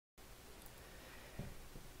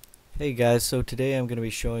Hey guys, so today I'm going to be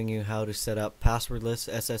showing you how to set up passwordless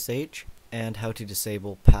SSH and how to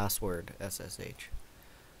disable password SSH.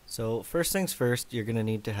 So first things first, you're going to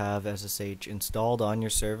need to have SSH installed on your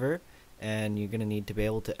server, and you're going to need to be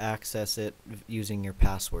able to access it using your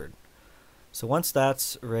password. So once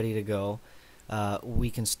that's ready to go, we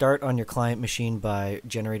can start on your client machine by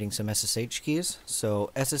generating some SSH keys. So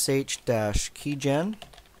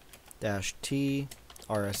SSH-keygen-t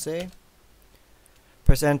RSA.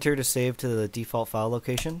 Press enter to save to the default file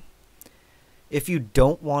location. If you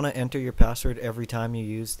don't want to enter your password every time you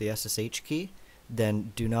use the SSH key,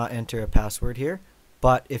 then do not enter a password here.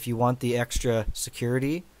 But if you want the extra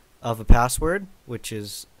security of a password, which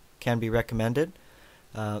can be recommended,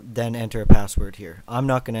 then enter a password here. I'm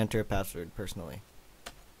not going to enter a password personally.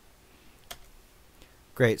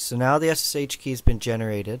 Great, so now the SSH key has been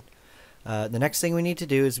generated. The next thing we need to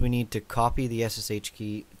do is we need to copy the SSH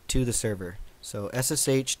key to the server. So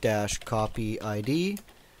SSH-copy ID,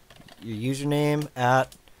 your username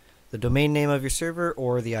at the domain name of your server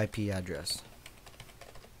or the IP address.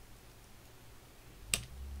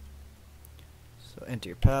 So enter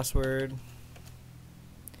your password.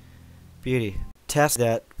 Beauty. Test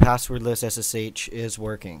that passwordless SSH is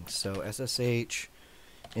working. So SSH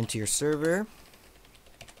into your server.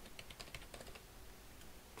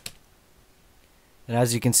 And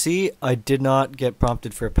as you can see, I did not get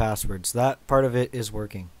prompted for a password, so that part of it is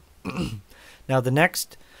working. Now the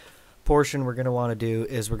next portion we're going to want to do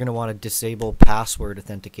is we're going to want to disable password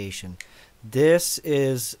authentication. This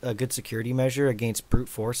is a good security measure against brute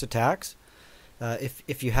force attacks.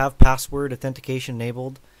 If you have password authentication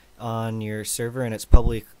enabled on your server and it's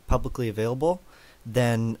publicly available,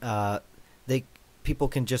 then people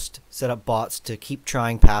can just set up bots to keep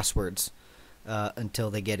trying passwords until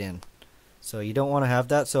they get in. So you don't want to have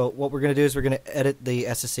that. So what we're going to do is we're going to edit the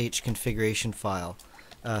SSH configuration file.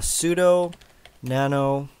 Sudo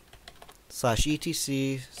nano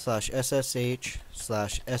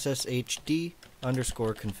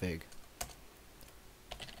 /etc/ssh/sshd_config.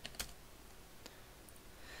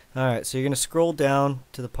 Alright, so you're going to scroll down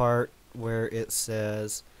to the part where it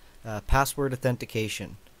says password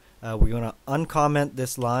authentication. We want to uncomment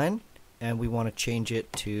this line and we want to change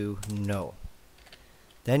it to no.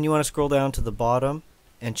 Then you want to scroll down to the bottom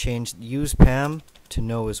and change use PAM to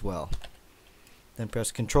no as well. Then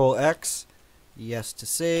press Ctrl X, yes to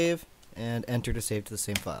save, and enter to save to the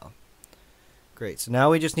same file. Great, so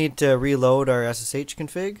now we just need to reload our SSH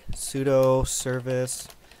config. Sudo service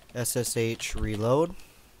SSH reload.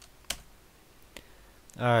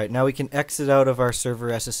 Alright, now we can exit out of our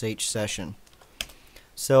server SSH session.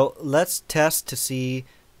 So let's test to see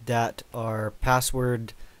that our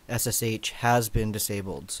password SSH has been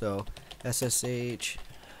disabled. So SSH,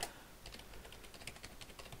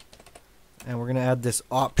 and we're going to add this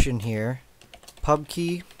option here, pub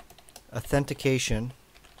key authentication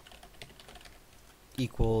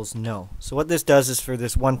equals no. So what this does is, for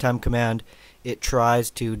this one-time command, it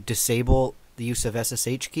tries to disable the use of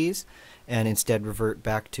SSH keys and instead revert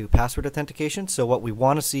back to password authentication. So what we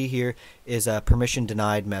want to see here is a permission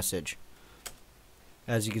denied message.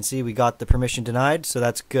 As you can see, we got the permission denied, so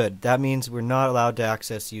that's good. That means we're not allowed to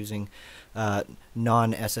access using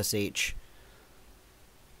non-SSH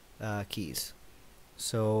keys.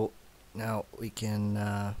 So now we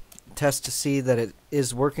can test to see that it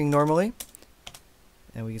is working normally,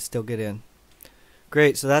 and we can still get in.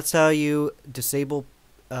 Great, so that's how you disable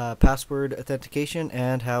password authentication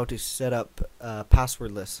and how to set up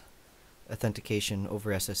passwordless authentication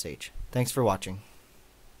over SSH. Thanks for watching.